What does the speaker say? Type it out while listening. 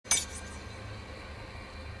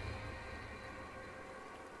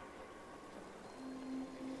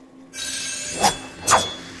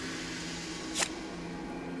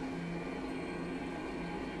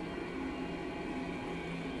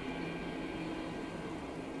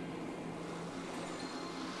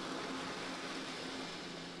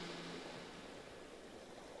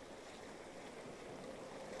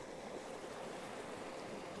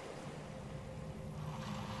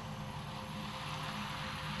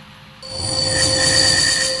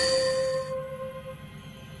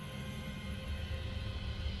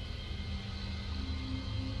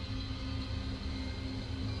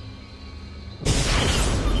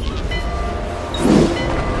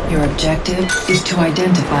objective is to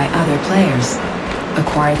identify other players,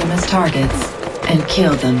 acquire them as targets, and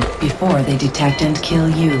kill them before they detect and kill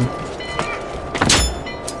you.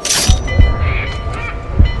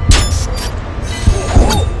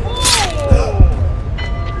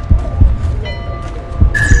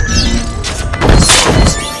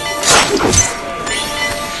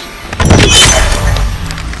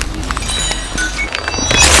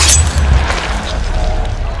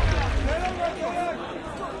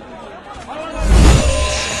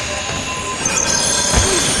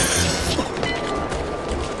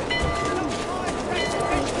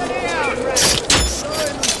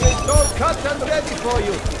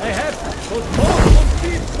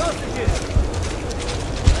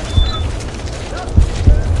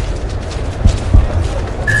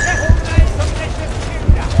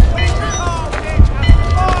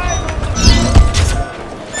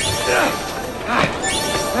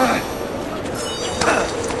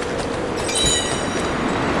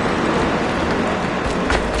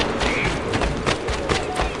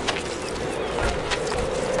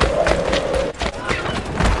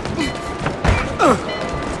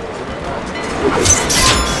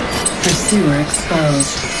 Pursuer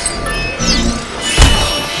exposed.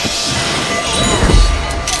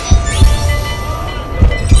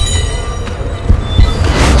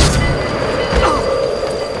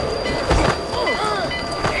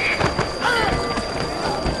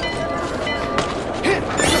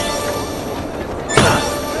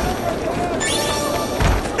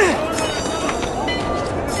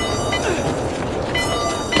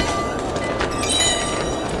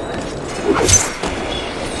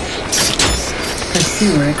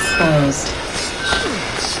 Pursuer exposed.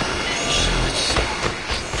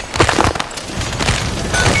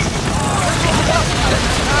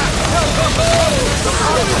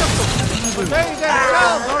 They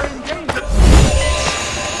themselves are in danger.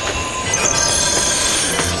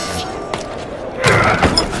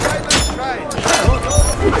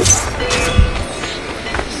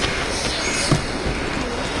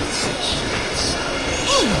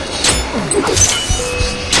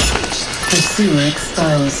 Pursuer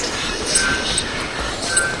exposed.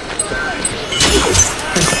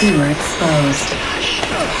 Pursuer exposed.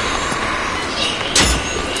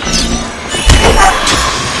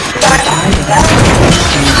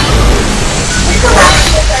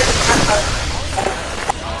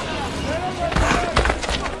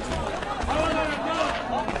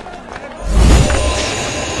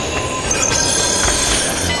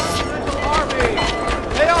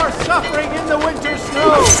 They are suffering in the winter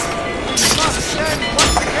snow.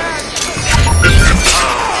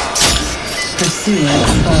 Pursuer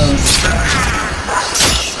exposed.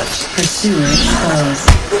 Pursuer exposed.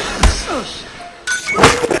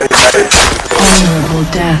 Honorable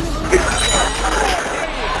death.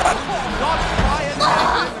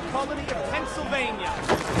 Colony of Pennsylvania.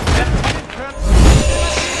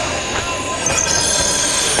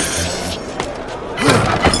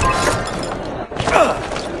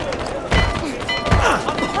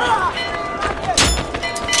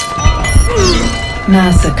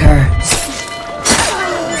 Massacre.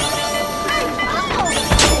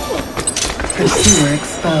 Pursuer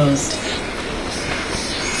exposed.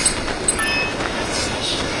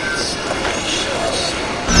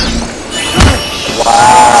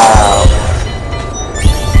 Wow.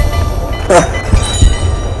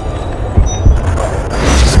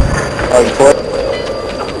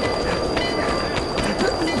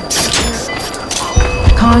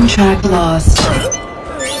 Contract lost.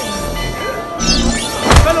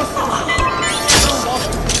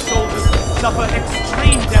 Suffer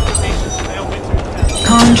extreme deprivations in their winter camp.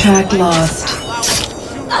 Contract lost.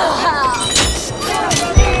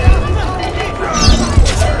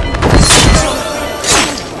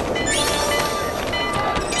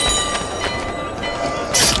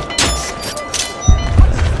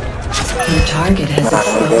 Your target has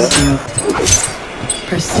exposed you.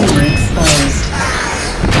 Pursuer exposed.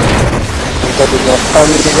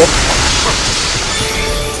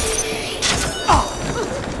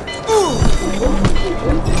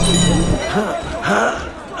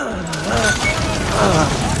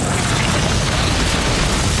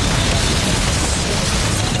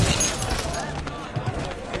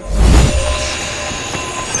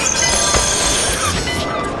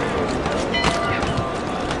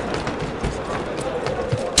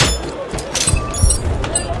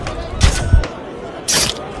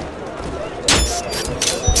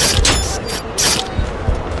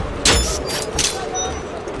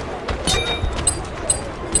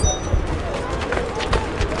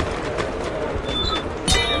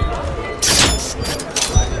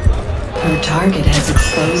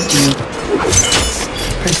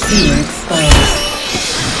 Pursuer exposed.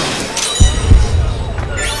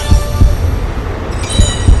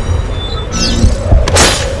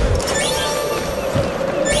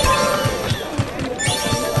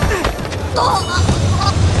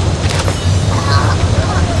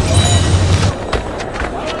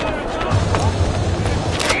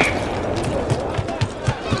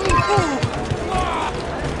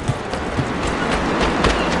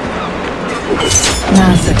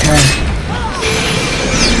 Massacre.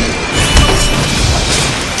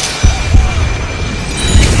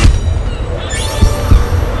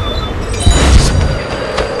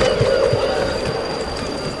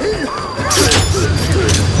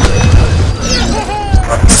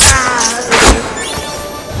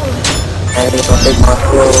 And he's gonna take my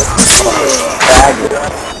skill dagger.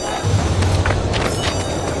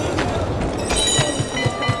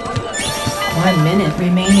 1 minute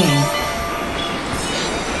remaining.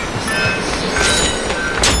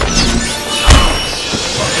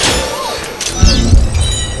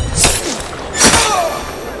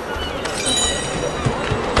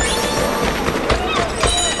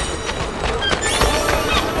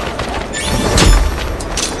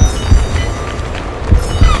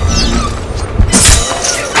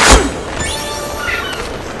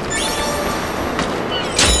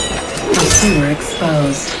 Pursuer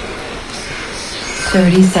exposed.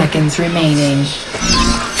 30 seconds remaining.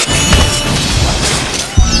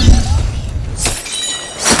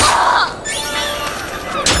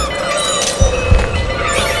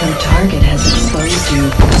 Your target has exposed you.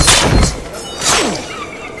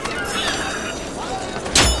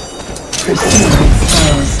 Pursuer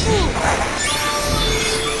exposed.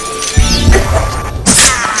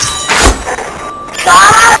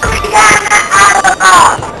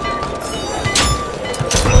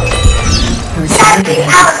 Your target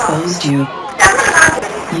has exposed you.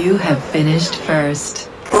 You have finished first.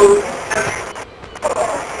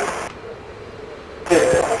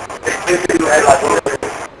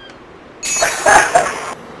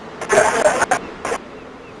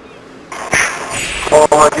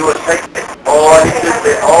 Oh, you were second. Oh, you did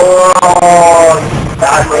it. Oh, I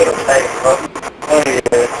made a mistake, bro.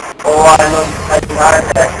 Oh, I know you taking heart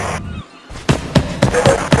attack.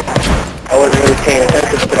 I wasn't really paying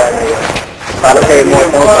attention to that nigga. Try to pay more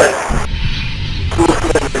attention.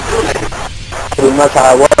 It was much how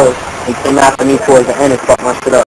I was. He came after me towards the end and fucked my shit up.